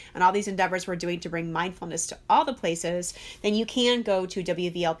community and all these endeavors we're doing to bring mindfulness to all the places, then you can go to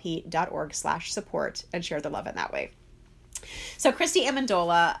wvlp.org/support and share the love in that way. So Kristi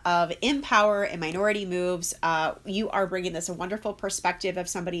Amendola of Empower and Minority Moves, you are bringing this a wonderful perspective of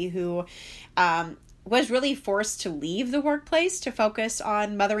somebody who was really forced to leave the workplace to focus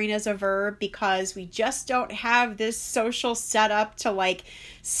on mothering as a verb, because we just don't have this social setup to like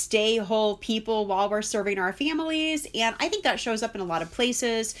stay whole people while we're serving our families. And I think that shows up in a lot of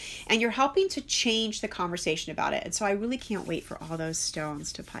places, and you're helping to change the conversation about it. And so I really can't wait for all those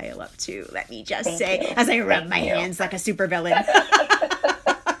stones to pile up too. Let me just say, as I rub my hands like a supervillain.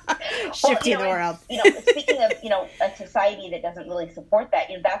 Shifting the world. Speaking of, a society that doesn't really support that,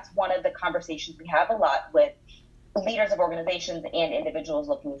 that's one of the conversations we have a lot with leaders of organizations and individuals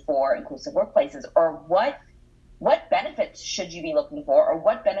looking for inclusive workplaces, or what benefits should you be looking for, or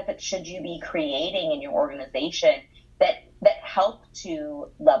what benefits should you be creating in your organization that help to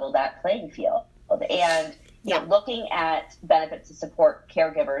level that playing field. And looking at benefits to support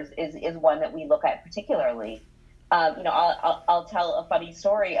caregivers is one that we look at particularly. I'll tell a funny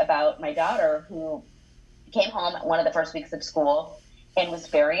story about my daughter, who came home one of the first weeks of school and was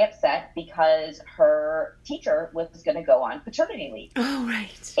very upset because her teacher was going to go on paternity leave. Oh,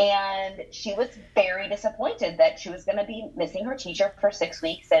 right. And she was very disappointed that she was going to be missing her teacher for 6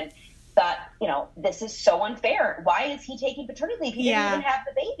 weeks, and thought, this is so unfair. Why is he taking paternity leave? He didn't even have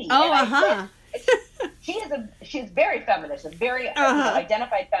the baby. Oh, She's very feminist, very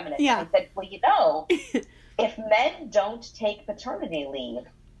identified feminist. Yeah. I said, well, if men don't take paternity leave,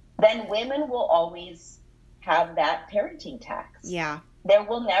 then women will always have that parenting tax. Yeah. There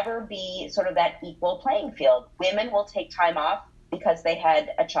will never be sort of that equal playing field. Women will take time off because they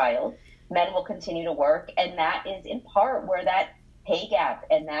had a child. Men will continue to work. And that is in part where that pay gap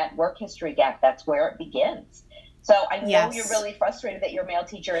and that work history gap, that's where it begins. So I know you're really frustrated that your male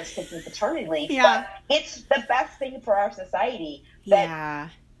teacher is taking paternity leave, but it's the best thing for our society that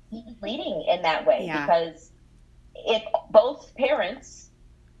he's leading in that way, because if all parents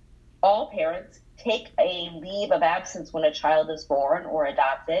take a leave of absence when a child is born or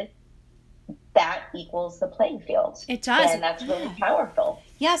adopted, that equals the playing field. It does. And that's really powerful.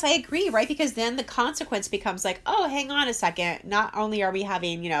 Yes, I agree, right? Because then the consequence becomes like, oh, hang on a second. Not only are we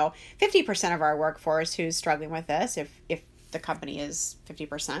having, 50% of our workforce who's struggling with this, if the company is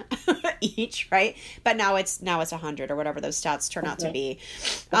 50% each, right? But now it's 100 or whatever those stats turn out to be.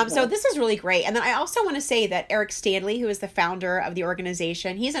 So this is really great. And then I also want to say that Eric Stanley, who is the founder of the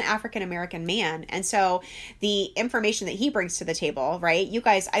organization, he's an African-American man. And so the information that he brings to the table, right? You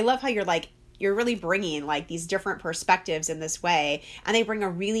guys, I love how you're really bringing like these different perspectives in this way, and they bring a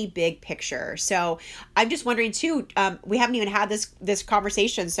really big picture. So I'm just wondering too, we haven't even had this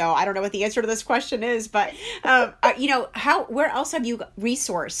conversation, so I don't know what the answer to this question is, but where else have you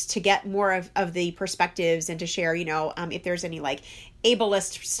resourced to get more of the perspectives and to share, if there's any like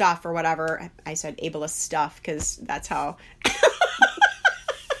ableist stuff or whatever. I said ableist stuff because that's how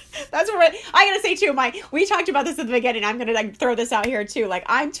that's what I gotta say too. We talked about this at the beginning. I'm gonna throw this out here too. Like,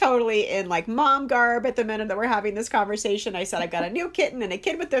 I'm totally in like mom garb at the minute that we're having this conversation. I said I've got a new kitten and a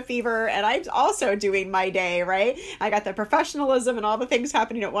kid with the fever, and I'm also doing my day, right? I got the professionalism and all the things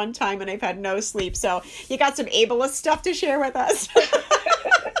happening at one time, and I've had no sleep. So you got some ableist stuff to share with us.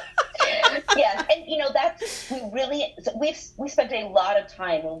 Yes, and we spent a lot of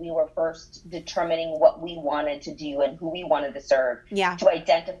time when we were first determining what we wanted to do and who we wanted to serve, to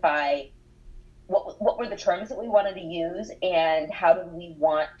identify what were the terms that we wanted to use and how do we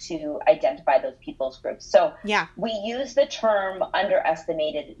want to identify those people's groups. So we use the term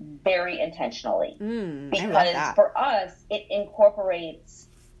underestimated very intentionally because for us it incorporates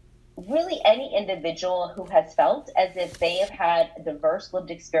really any individual who has felt as if they have had a diverse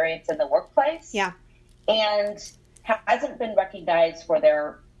lived experience in the workplace and hasn't been recognized for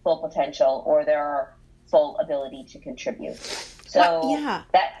their full potential or their full ability to contribute. So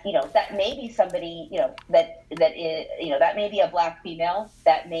that may be somebody, that may be a Black female,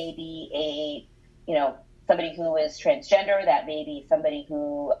 that may be somebody who is transgender, that may be somebody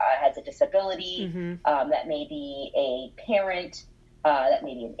who has a disability, that may be a parent, that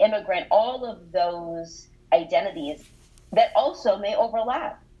may be an immigrant, all of those identities that also may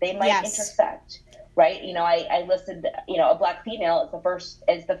overlap. They might intersect, right? I listed, a Black female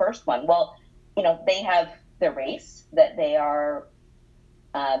as the first one. Well, they have their race that they are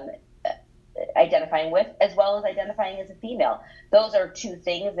identifying with, as well as identifying as a female. Those are two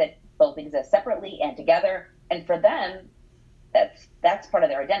things that both exist separately and together. And for them, that's part of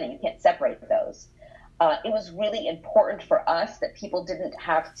their identity. You can't separate those. It was really important for us that people didn't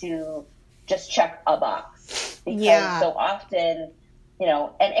have to just check a box because so often,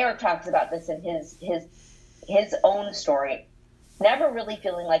 and Eric talks about this in his own story, never really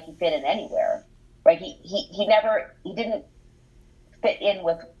feeling like he fit in anywhere, right? He didn't fit in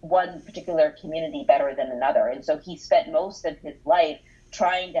with one particular community better than another. And so he spent most of his life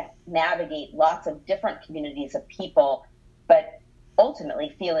trying to navigate lots of different communities of people, but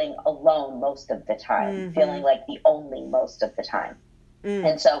ultimately feeling alone most of the time, feeling like the only most of the time.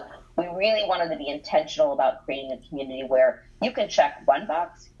 And so we really wanted to be intentional about creating a community where you can check one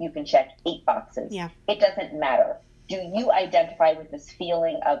box, you can check 8 boxes. It doesn't matter. Do you identify with this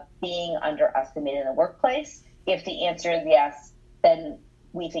feeling of being underestimated in the workplace? If the answer is yes, then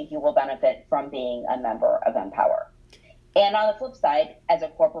we think you will benefit from being a member of Empower. And on the flip side, as a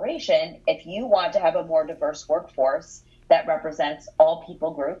corporation, if you want to have a more diverse workforce that represents all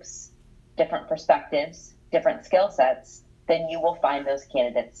people groups, different perspectives, different skill sets, then you will find those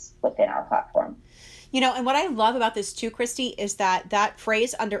candidates within our platform. And what I love about this too, Kristi, is that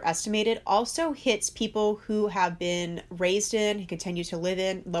phrase underestimated also hits people who have been raised in, who continue to live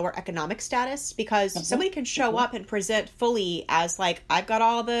in lower economic status, because somebody can show up and present fully as like, I've got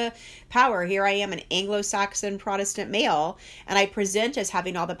all the power. Here I am, an Anglo-Saxon Protestant male, and I present as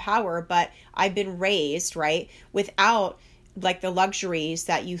having all the power, but I've been raised, right, without like the luxuries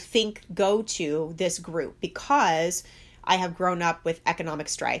that you think go to this group because I have grown up with economic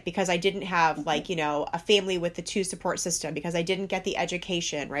strife, because I didn't have a family with the 2 support system, because I didn't get the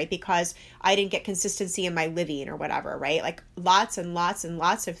education, right? Because I didn't get consistency in my living or whatever, right? Like lots and lots and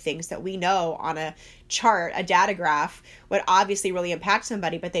lots of things that we know on a chart, a data graph would obviously really impact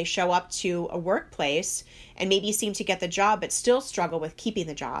somebody, but they show up to a workplace and maybe seem to get the job, but still struggle with keeping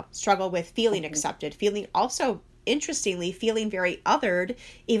the job, struggle with feeling accepted, feeling also interestingly feeling very othered,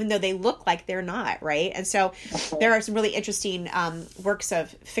 even though they look like they're not, right? And so there are some really interesting works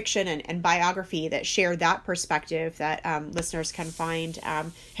of fiction and biography that share that perspective that listeners can find.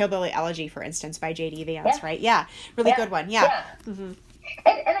 Hillbilly Elegy, for instance, by J.D. Vance, right? Yeah, really good one. And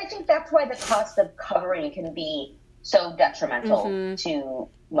I think that's why the cost of covering can be so detrimental to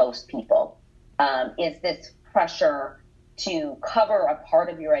most people. is this pressure to cover a part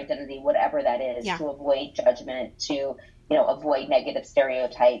of your identity, whatever that is, to avoid judgment, to avoid negative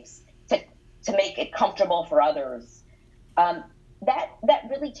stereotypes, to make it comfortable for others. That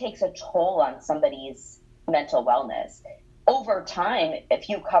really takes a toll on somebody's mental wellness. Over time, if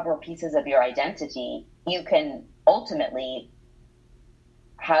you cover pieces of your identity, you can ultimately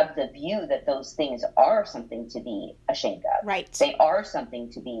have the view that those things are something to be ashamed of. Right. They are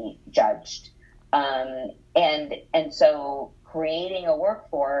something to be judged. And so creating a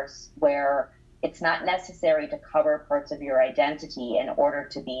workforce where it's not necessary to cover parts of your identity in order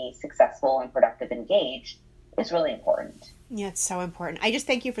to be successful and productive and engaged is really important. Yeah, it's so important. I just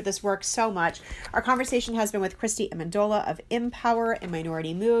thank you for this work so much. Our conversation has been with Kristi Amendola of Empower and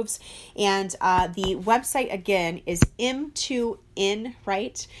Minority Moves. And the website, again, is m2in,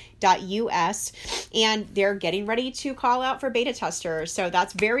 right? .us, and they're getting ready to call out for beta testers. So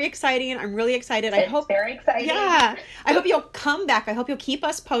that's very exciting. I'm really excited. It's very exciting. Yeah. I hope you'll come back. I hope you'll keep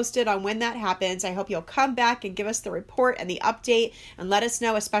us posted on when that happens. I hope you'll come back and give us the report and the update and let us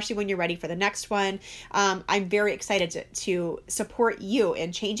know, especially when you're ready for the next one. I'm very excited to support you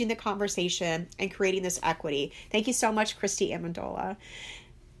in changing the conversation and creating this equity. Thank you so much, Kristi Amendola.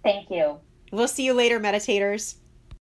 Thank you. We'll see you later, meditators.